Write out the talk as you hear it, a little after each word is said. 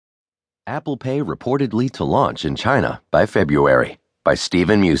Apple Pay reportedly to launch in China by February, by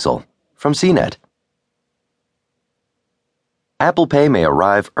Stephen Musil, from CNET. Apple Pay may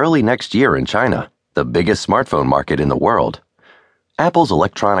arrive early next year in China, the biggest smartphone market in the world. Apple's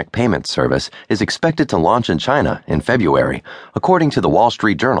electronic payment service is expected to launch in China in February, according to the Wall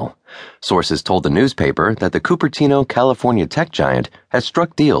Street Journal. Sources told the newspaper that the Cupertino, California tech giant has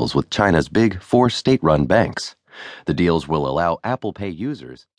struck deals with China's big 4 state-run banks. The deals will allow Apple Pay users